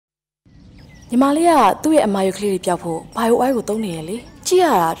ညီမလေးကသူ့ရဲ့အမာရွက်ကလေးတွေပြောက်ဖို့ဘာယိုအိုက်ကိုသုံးနေရလေကြည့်ရ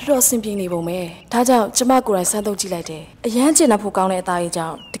တာတော်တော်ဆင်ပြေနေပုံပဲဒါကြောင့်ကျမကိုယ်တိုင်စမ်းသုံးကြည့်လိုက်တယ်အရန်ကျင်တတ်ဖို့ကောင်းတဲ့အသားကြီးကြော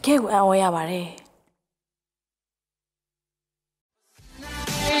င့်တကယ်ကိုအံ့ဩရပါတယ်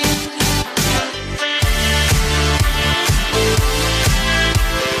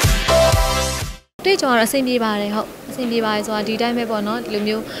တွေ့ကြတော့အဆင်ပြေပါတယ်ဟုတ်အဆင်ပြေပါတယ်ဆိုတာဒီတိုင်းပဲပေါ့နော်ဒီလို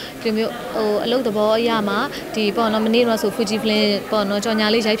မျိုးဟိုအလုပ်သဘောအရာမှာဒီပေါ့နော်မနေ့တော့ဆို Fuji Film ပေါ့နော်ကြော်ညာ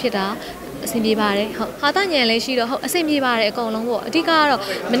လေးရိုက်ဖြစ်တာအဆင်ပြေပါတယ်ဟုတ်ဟာတာညံလေးရှိတော့ဟုတ်အဆင်ပြေပါတယ်အကုန်လုံးပေါ့အဓိကကတော့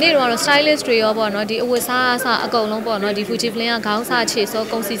မနေ့တော့ stylist တွေရောပေါ့နော်ဒီအဝတ်စားအစအကုန်လုံးပေါ့နော်ဒီ Fuji Film ကခေါင်းစားခြေစော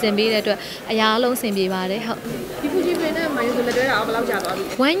ကုန်စီစဉ်ပေးတဲ့အတွက်အရာအလုံးအဆင်ပြေပါတယ်ဟုတ်ဒီ Fuji Film နဲ့မာယူဆိုလက်တွဲတာဘယ်လောက်ကြာသွားပြီ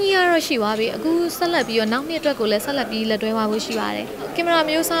1 year တော့ရှိသွားပြီအခုဆက်လက်ပြီးတော့နောက်နှစ်အတွက်ကိုလည်းဆက်လက်ပြီးလက်တွဲသွားဖို့ရှိပါတယ်ကင်မရာ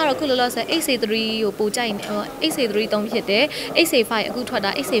မျိုးစားတော့အခုလောလောဆယ် 8C3 ကိုပိုကြိုက်နေ8C3 သုံးဖြစ်တယ် 8C5 အခုထွက်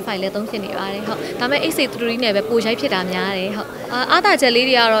တာ 8C5 လည်းသုံးဖြစ်နေပါတယ်ဟုတ်ဒါပေမဲ့ 8C3 နဲ့ပဲပိုရိုက်ဖြစ်တာများတယ်ဟုတ်အားသာချက်လေး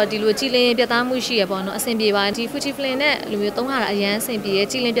တွေကတော့ဒီလိုကြည်လင်ပြတ်သားမှုရှိရပေါ့နော်အဆင်ပြေပါတယ်ဒီ Fuji Film နဲ့လိုမျိုးသုံးရတာအရန်အဆင်ပြေရ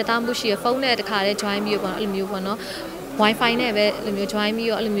ကြည်လင်ပြတ်သားမှုရှိရဖုန်းနဲ့တခါတည်း join ပြီးပေါ့နော်အဲ့လိုမျိုးပေါ့နော် Wi-Fi နဲ့ပဲလိုမျိုး join ပြီး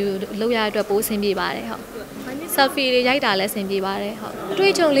တော့အဲ့လိုမျိုးလုပ်ရတဲ့အတွက်ပိုအဆင်ပြေပါတယ်ဟုတ် selfie တွေရိုက်တာလည်းအဆင်ပြေပါတယ်ဟုတ်အ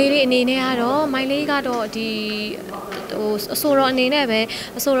တွေ့အကြုံလေးတွေအနေနဲ့ကတော့မိုင်လေးကတော့ဒီဟိုအဆိုတော်အနေနဲ့ပဲ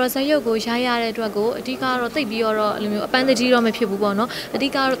အဆိုတော်ဇက်ရုပ်ကိုရိုက်ရတဲ့အတွက်ကိုအဓိကတော့တိတ်ပြီးတော့အဲ့လိုမျိုးအပန်းတကြီးတော့မဖြစ်ဘူးပေါ့နော်အဓိ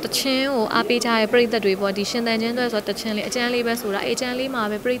ကတော့တချင်းကိုအားပေးကြတဲ့ပရိသတ်တွေပေါ့ဒီရှင်တန်ချင်းတွေဆိုတချင်းလေးအကျန်းလေးပဲဆိုတာအကျန်းလေးမှာ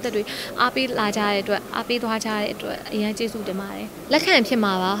ပဲပရိသတ်တွေအားပေးလာကြတဲ့အတွက်အားပေးသွားကြတဲ့အတွက်အရင်ကျေးဇူးတင်ပါတယ်လက်ခံဖြစ်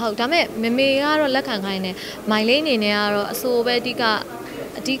မှာပါဟုတ်ဒါပေမဲ့မမေကတော့လက်ခံခိုင်းတယ်မိုင်လေးအနေနဲ့ကတော့အဆိုပဲအဓိ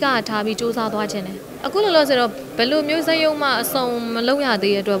ကထားပြီးစူးစမ်းသွားခြင်းတယ်အခုလောလောဆယ်တော့ဘယ်လိုမျိုးဇက်ရုံမှအစုံမလုပ်ရ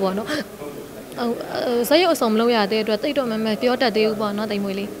သေးတဲ့အတွက်ပေါ့နော်ဇက်ရုံအစုံမလုပ်ရသေးတဲ့အတွက်တိတ်တော့မမဲပြောတတ်သေးဘူးပေါ့နော်တိမ်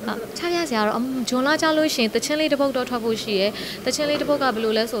မွေးလေးဟုတ်ချပြစရာတော့ဂျွန်လာကြလို့ရှင်တချင်းလေးတစ်ပုတ်တော့ထွက်ဖို့ရှိရယ်တချင်းလေးတစ်ပုတ်ကဘယ်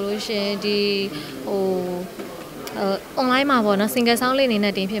လိုလဲဆိုလို့ရှင်ဒီဟိုonline မှာပေါ့နော် single sound လေးအနေ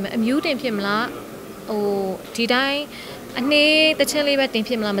နဲ့တင်ဖြစ်မယ်အမျိုးတင်ဖြစ်မလားဟိုဒီတိုင်းအနေတချင်းလေးပဲတင်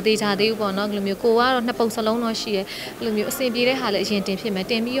ဖြစ်မလားမသေးချာသေးဘူးပေါ့နော်ဒီလိုမျိုးကိုကတော့နှစ်ပုတ်စလုံးတော့ရှိရဲဒီလိုမျိုးအဆင်ပြေတဲ့ဟာလည်းအရင်တင်ဖြစ်မယ်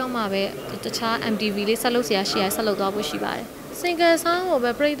တင်ပြီးတော့မှပဲတခြား MTV လေးဆက်လုပ်စရာရှိရဆက်လုပ်သွားဖို့ရှိပါတယ် single sound ကို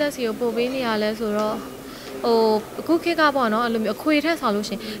ပဲပရိသတ်စီကိုပို့ပေးနေရလဲဆိုတော့ဟိုအခုခေတ်ကပေါ့နော်အဲ့လိုမျိုးအခွေထက်ဆောင်လို့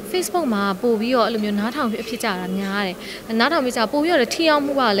ရှင် Facebook မှာပို့ပြီးတော့အဲ့လိုမျိုးနားထောင်ဖြစ်ကြတာများတယ်နားထောင်ပြီးကြပို့ပြီးတော့ထီအောင်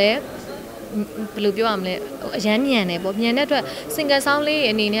မှုပါလဲဘယ်လိုပြောရမလဲအရန်မြန်တယ်ပေါ့မြန်တဲ့အတွက် single sound လေး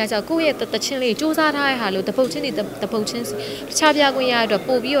အနေနဲ့ကကိုယ့်ရဲ့တချင်းလေးစူးစမ်းထားတဲ့ဟာလို့တပုတ်ချင်းစီတပုတ်ချင်းစီတခြားပြခွင့်ရတဲ့အတွက်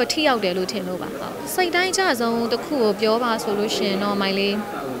ပို့ပြီးတော့ထိရောက်တယ်လို့ထင်လို့ပါဟုတ်စိတ်တိုင်းကြဆုံးတစ်ခုကိုပြောပါဆိုလို့ရှင်တော့မိုင်လေး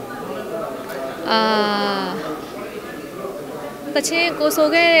တချင်းကိုဆို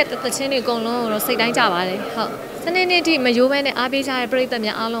ခဲ့တဲ့တချင်းတွေအကုန်လုံးတော့စိတ်တိုင်းကြပါတယ်ဟုတ်စနေနေ့ထိမယိုးပဲနဲ့အားပေးကြတဲ့ပရိသတ်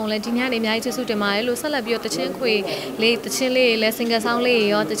များအားလုံးလည်းဒီညနေအများကြီးကျေးဇူးတင်ပါတယ်လို့ဆက်လက်ပြီးတော့တချင်းခွေလေးတချင်းလေးလည်း single sound လေး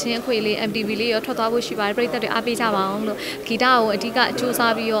ရောတချင်းအခွေလေး MTV လေးရောထွက်သွားဖို့ရှိပါတယ်ပရိသတ်တွေအားပေးကြပါအောင်လို့ဂီတကိုအဓိကစူးစ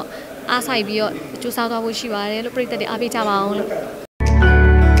မ်းပြီးတော့အားဆိုင်ပြီးတော့စူးစမ်းသွားဖို့ရှိပါတယ်လို့ပရိသတ်တွေအားပေးကြပါအောင်လို့